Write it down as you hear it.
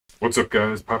What's up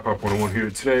guys, Pop101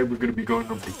 here. Today we're going to be going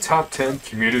over the top 10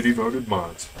 community voted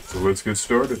mods. So let's get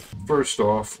started. First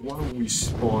off, why don't we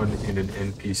spawn in an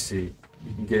NPC?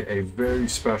 You can get a very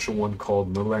special one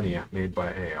called Millennia made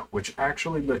by AI, which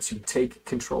actually lets you take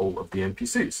control of the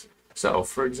NPCs. So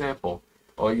for example,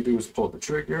 all you do is pull the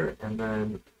trigger and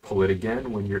then pull it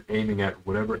again when you're aiming at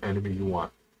whatever enemy you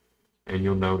want. And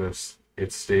you'll notice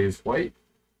it stays white.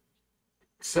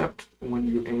 Except when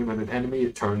you aim at an enemy,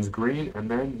 it turns green, and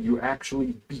then you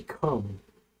actually become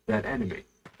that enemy.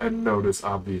 And notice,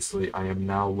 obviously, I am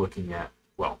now looking at,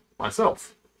 well,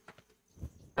 myself.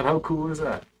 And how cool is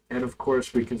that? And of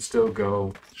course, we can still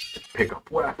go pick up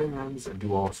weapons and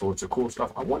do all sorts of cool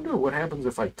stuff. I wonder what happens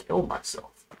if I kill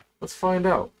myself. Let's find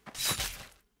out.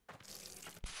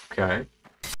 Okay.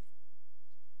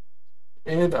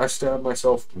 And I stab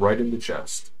myself right in the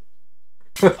chest.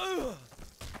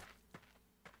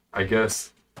 I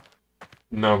guess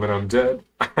now that I'm dead,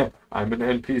 I'm an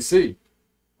NPC.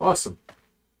 Awesome.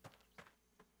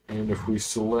 And if we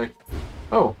select...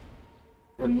 Oh,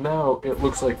 and now it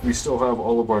looks like we still have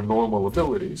all of our normal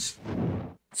abilities.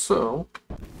 So,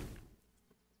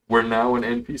 we're now an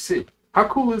NPC. How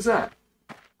cool is that?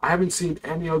 I haven't seen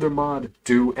any other mod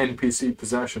do NPC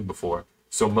possession before,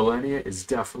 so Millennia is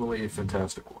definitely a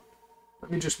fantastic one. Let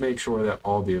me just make sure that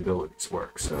all the abilities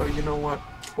work. So, you know what?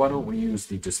 Why don't we use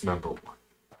the Dismember one?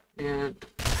 And,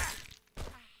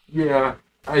 yeah,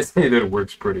 I say that it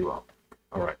works pretty well.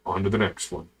 Alright, on to the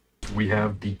next one. We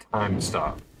have the Time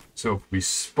Stop. So if we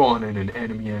spawn in an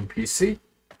enemy NPC,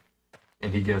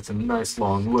 and he gets a nice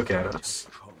long look at us,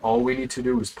 all we need to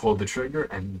do is pull the trigger,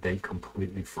 and they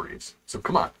completely freeze. So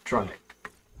come on, try me.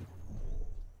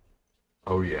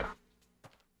 Oh yeah.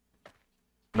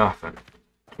 Nothing.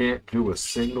 Can't do a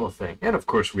single thing. And of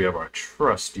course we have our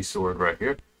trusty sword right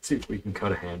here. Let's see if we can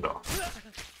cut a hand off.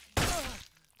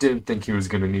 Didn't think he was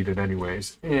going to need it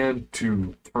anyways. And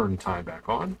to turn time back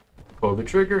on, pull the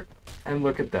trigger, and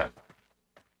look at that.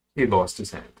 He lost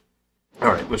his hand.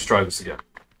 Alright, let's try this again.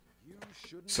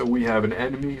 So we have an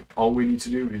enemy. All we need to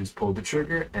do is pull the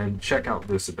trigger and check out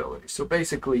this ability. So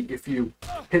basically, if you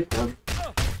hit them...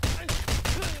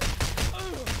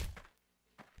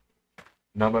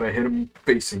 Now that I hit him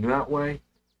facing that way,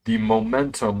 the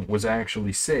momentum was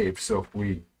actually saved. So if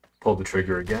we pull the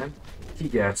trigger again, he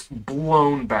gets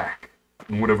blown back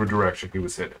in whatever direction he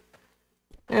was hitting.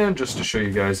 And just to show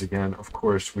you guys again, of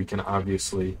course, we can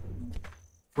obviously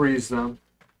freeze them,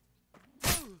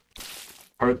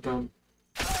 hurt them,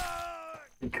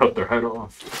 and cut their head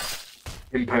off,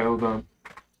 impale them,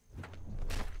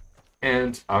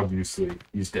 and obviously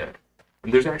he's dead.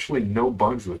 And there's actually no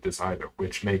bugs with this either,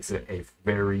 which makes it a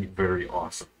very, very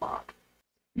awesome mod.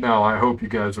 Now, I hope you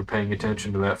guys were paying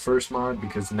attention to that first mod,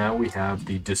 because now we have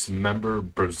the Dismember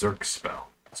Berserk spell.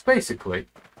 It's basically,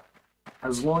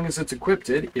 as long as it's equipped,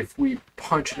 if we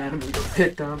punch an enemy or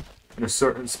hit them in a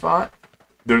certain spot,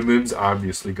 their limbs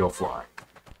obviously go flying.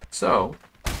 So,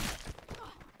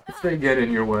 if they get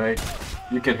in your way,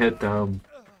 you can hit them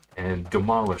and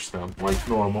demolish them like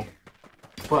normal.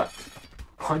 But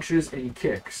punches and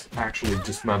kicks actually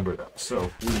dismember them. So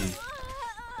we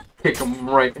kick them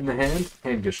right in the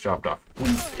hand gets chopped off.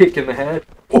 We kick in the head.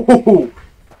 Oh!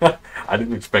 I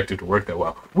didn't expect it to work that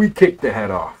well. We kick the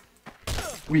head off.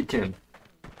 We can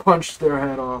punch their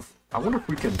head off. I wonder if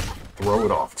we can throw it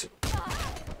off too.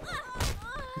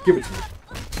 Give it to me.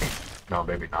 No,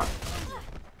 maybe not.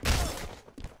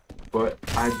 But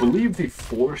I believe the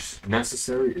force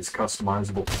necessary is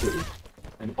customizable too.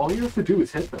 And all you have to do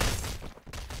is hit them.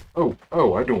 Oh,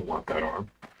 I don't want that arm.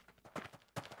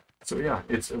 So yeah,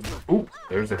 it's... Ooh,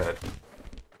 there's a head.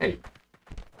 Hey,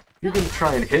 if you're gonna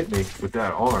try and hit me with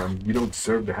that arm, you don't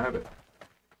deserve to have it.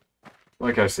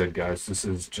 Like I said, guys, this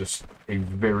is just a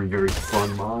very, very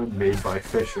fun mod made by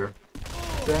Fisher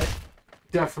that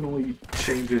definitely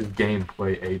changes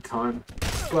gameplay a ton,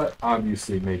 but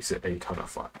obviously makes it a ton of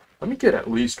fun. Let me get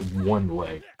at least one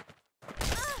leg.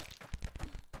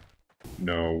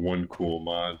 Now, one cool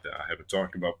mod that I haven't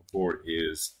talked about before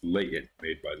is Latent,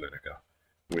 made by Lineca,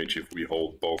 which if we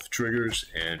hold both triggers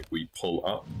and we pull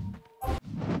up,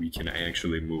 we can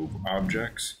actually move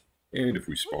objects, and if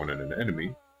we spawn in an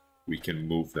enemy, we can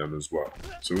move them as well.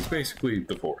 So it's basically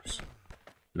the Force.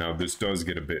 Now, this does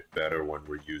get a bit better when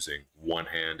we're using one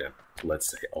hand and,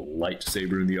 let's say, a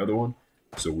lightsaber in the other one,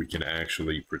 so we can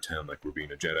actually pretend like we're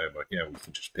being a Jedi, but yeah, we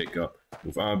can just pick up,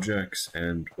 move objects,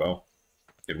 and, well,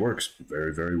 it works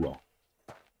very, very well.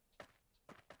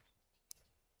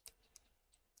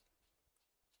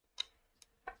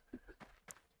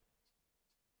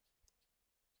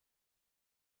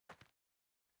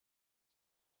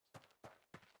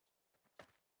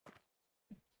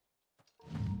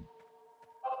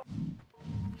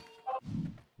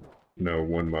 Now,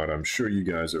 one mod I'm sure you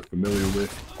guys are familiar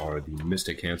with are the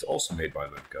Mystic Hands, also made by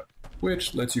Linica,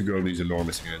 which lets you grow these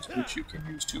enormous hands, which you can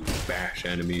use to bash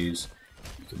enemies.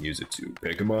 You can use it to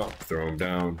pick them up, throw them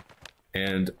down,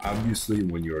 and obviously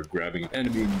when you're grabbing an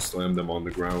enemy and you slam them on the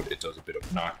ground, it does a bit of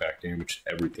knockback damage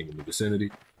to everything in the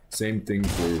vicinity. Same thing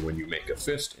for when you make a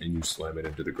fist and you slam it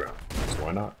into the ground, so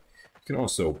why not? You can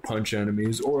also punch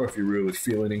enemies, or if you're really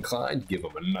feeling inclined, give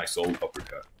them a nice old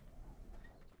uppercut.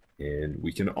 And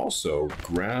we can also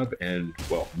grab and,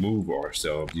 well, move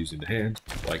ourselves using the hand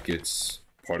like it's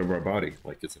part of our body,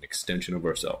 like it's an extension of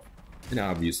ourselves. And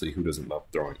obviously, who doesn't love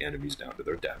throwing enemies down to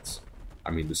their deaths?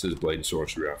 I mean, this is Blade and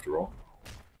Sorcery after all.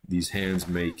 These hands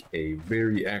make a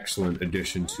very excellent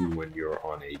addition to when you're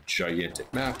on a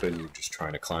gigantic map and you're just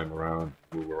trying to climb around,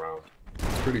 move around.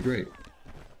 It's pretty great.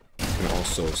 You can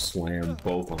also slam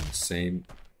both on the same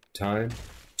time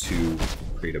to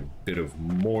create a bit of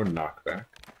more knockback,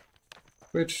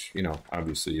 which, you know,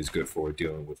 obviously is good for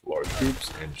dealing with large groups,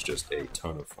 and it's just a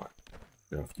ton of fun.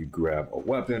 Now, if you grab a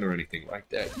weapon or anything like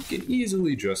that, you can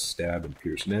easily just stab and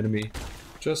pierce an enemy,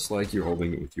 just like you're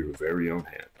holding it with your very own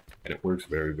hand, and it works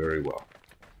very, very well.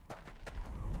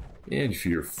 And if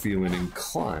you're feeling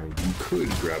inclined, you could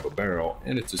grab a barrel,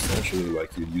 and it's essentially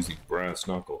like you're using brass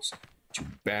knuckles to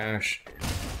bash and,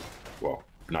 well,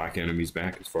 knock enemies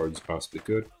back as far as you possibly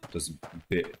could. Does a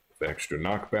bit of extra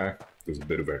knockback, does a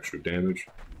bit of extra damage.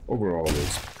 Overall,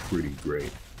 it's pretty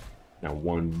great. Now,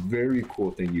 one very cool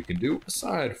thing you can do,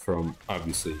 aside from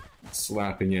obviously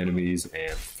slapping enemies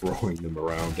and throwing them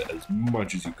around as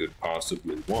much as you could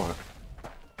possibly want,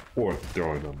 or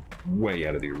throwing them way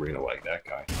out of the arena like that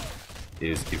guy,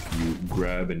 is if you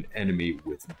grab an enemy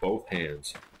with both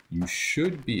hands, you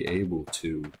should be able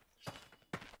to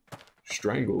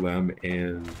strangle them,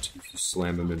 and if you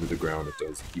slam them into the ground, it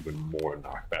does even more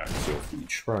knockback. So if we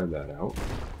try that out,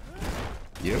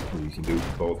 yep, we can do it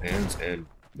with both hands, and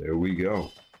there we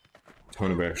go.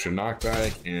 Ton of extra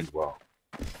knockback, and well,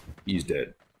 he's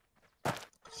dead.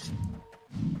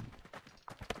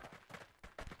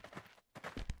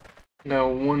 Now,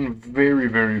 one very,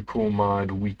 very cool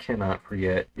mod we cannot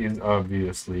forget is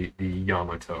obviously the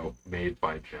Yamato made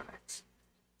by Genex,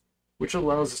 which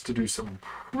allows us to do some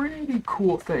pretty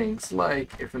cool things, like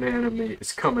if an enemy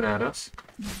is coming at us,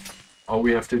 all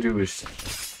we have to do is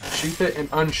sheath it and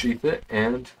unsheath it,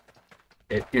 and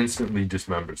it instantly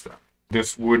dismembers them.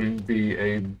 This wouldn't be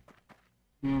a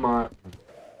mod.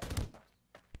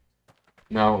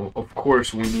 Now, of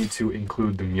course, we need to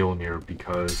include the Mjolnir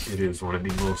because it is one of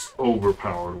the most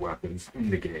overpowered weapons in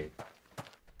the game.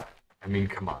 I mean,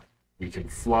 come on. We can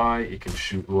fly, it can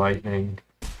shoot lightning.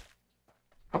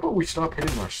 How about we stop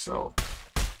hitting ourselves?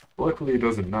 Luckily, it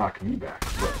doesn't knock me back,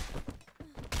 but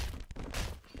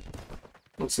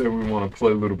let's say we want to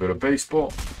play a little bit of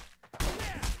baseball.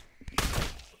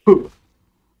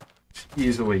 Just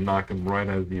easily knock him right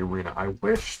out of the arena. I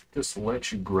wish this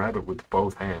lets you grab it with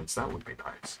both hands. That would be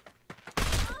nice.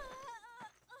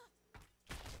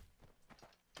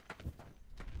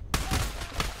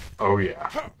 Oh yeah.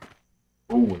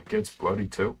 Ooh, it gets bloody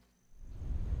too.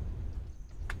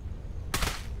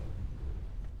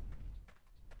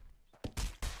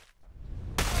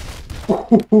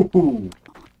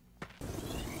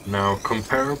 Now,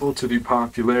 comparable to the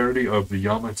popularity of the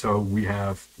Yamato, we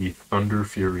have the Thunder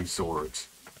Fury swords,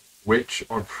 which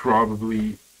are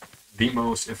probably the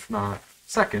most, if not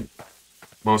second,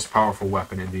 most powerful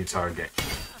weapon in the entire game.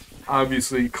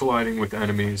 Obviously, colliding with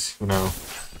enemies, you know,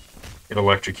 it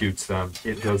electrocutes them,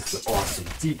 it does the awesome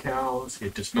decals,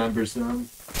 it dismembers them,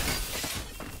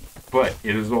 but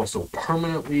it is also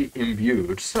permanently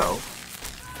imbued, so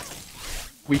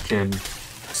we can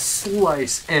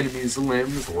slice enemies'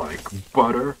 limbs like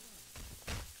butter.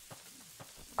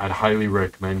 I'd highly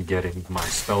recommend getting my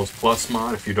Spells Plus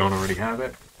mod if you don't already have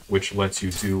it, which lets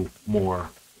you do more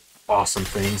awesome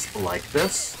things like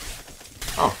this.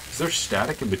 Oh, is there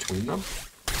static in between them?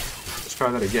 Let's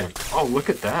try that again. Oh, look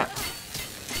at that.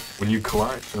 When you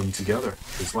collide them together,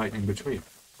 there's lightning between.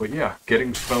 But yeah,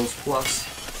 getting Spells Plus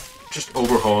just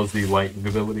overhauls the lightning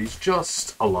abilities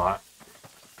just a lot.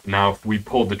 Now, if we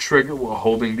pull the trigger while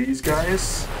holding these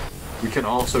guys, we can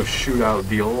also shoot out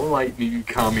the lightning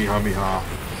Kamehameha,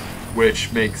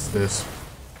 which makes this,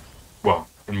 well,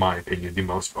 in my opinion, the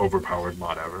most overpowered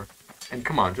mod ever. And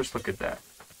come on, just look at that.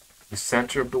 The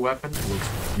center of the weapon looks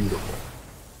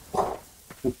beautiful.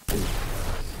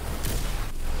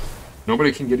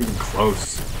 Nobody can get even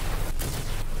close.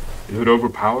 Is it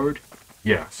overpowered?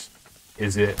 Yes.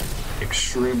 Is it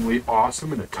extremely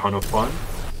awesome and a ton of fun?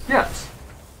 Yes.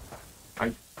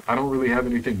 I don't really have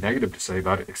anything negative to say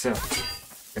about it, except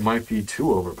it might be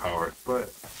too overpowered,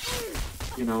 but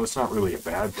you know, it's not really a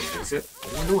bad thing, is it?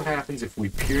 I wonder what happens if we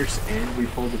pierce and we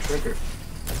pull the trigger.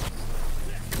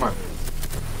 Come on.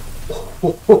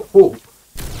 Oh, ho, ho.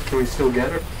 Can we still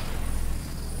get her?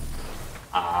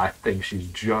 I think she's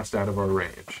just out of our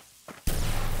range.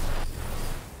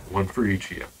 One for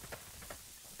each of you.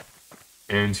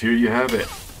 And here you have it.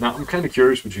 Now, I'm kind of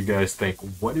curious what you guys think.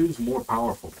 What is more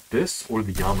powerful, this or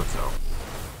the Yamato?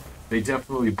 They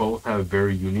definitely both have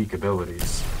very unique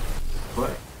abilities.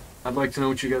 But I'd like to know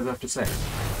what you guys have to say.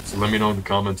 So let me know in the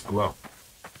comments below.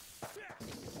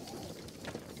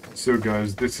 So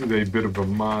guys, this is a bit of a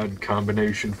mod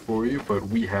combination for you, but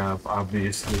we have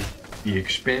obviously the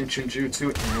expansion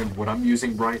jutsu, and what I'm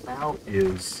using right now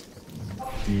is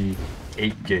the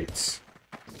 8 gates.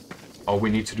 All we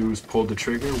need to do is pull the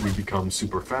trigger, we become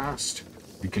super fast,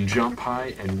 we can jump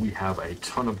high, and we have a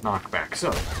ton of knockback. So,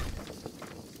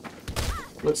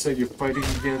 let's say you're fighting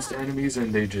against enemies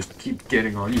and they just keep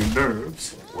getting on your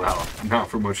nerves. Well, not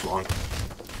for much longer.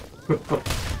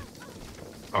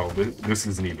 Oh, this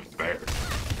isn't even fair.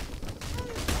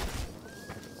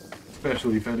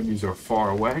 Especially if enemies are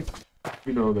far away,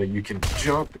 you know that you can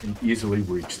jump and easily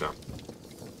reach them.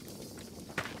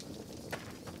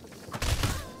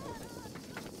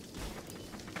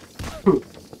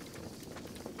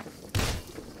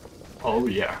 Oh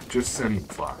yeah, just send them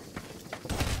fly.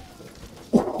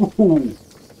 Ooh,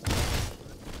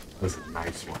 that's a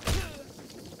nice one.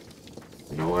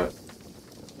 You know what?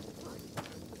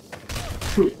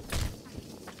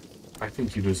 I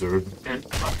think you deserve an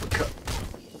uppercut.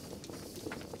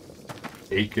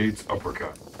 8 gates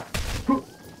uppercut.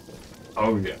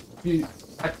 Oh yeah.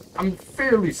 I'm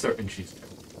fairly certain she's dead.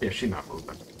 Yeah, she's not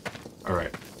moving.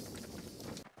 Alright.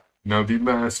 Now the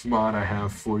last mod I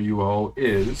have for you all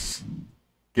is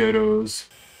Ghetto's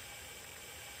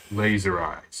Laser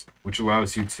Eyes, which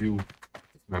allows you to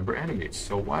dismember enemies.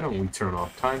 So why don't we turn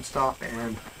off time stop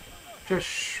and just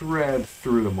shred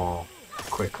through them all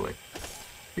quickly,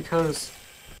 because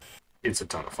it's a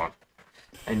ton of fun.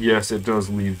 And yes, it does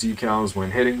leave decals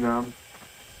when hitting them,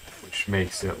 which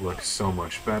makes it look so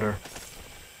much better.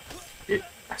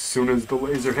 As soon as the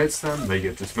laser hits them, they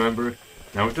get dismembered.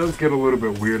 Now it does get a little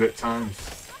bit weird at times.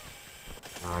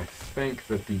 I think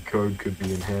that the code could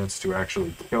be enhanced to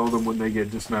actually kill them when they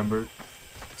get dismembered.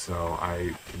 So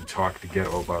I can talk to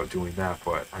Ghetto about doing that,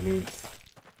 but I mean,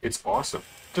 it's awesome.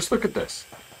 Just look at this.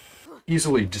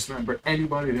 Easily dismember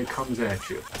anybody that comes at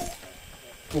you.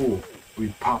 Ooh,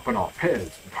 we're popping off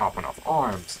heads, we're popping off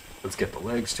arms. Let's get the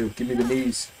legs too. Give me the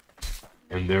knees.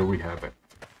 And there we have it.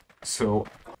 So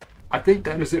I think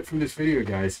that is it for this video,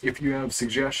 guys. If you have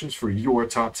suggestions for your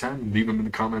top 10, leave them in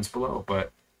the comments below.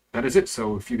 But that is it.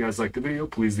 So if you guys like the video,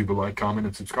 please leave a like, comment,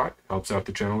 and subscribe. It helps out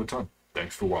the channel a ton.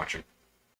 Thanks for watching.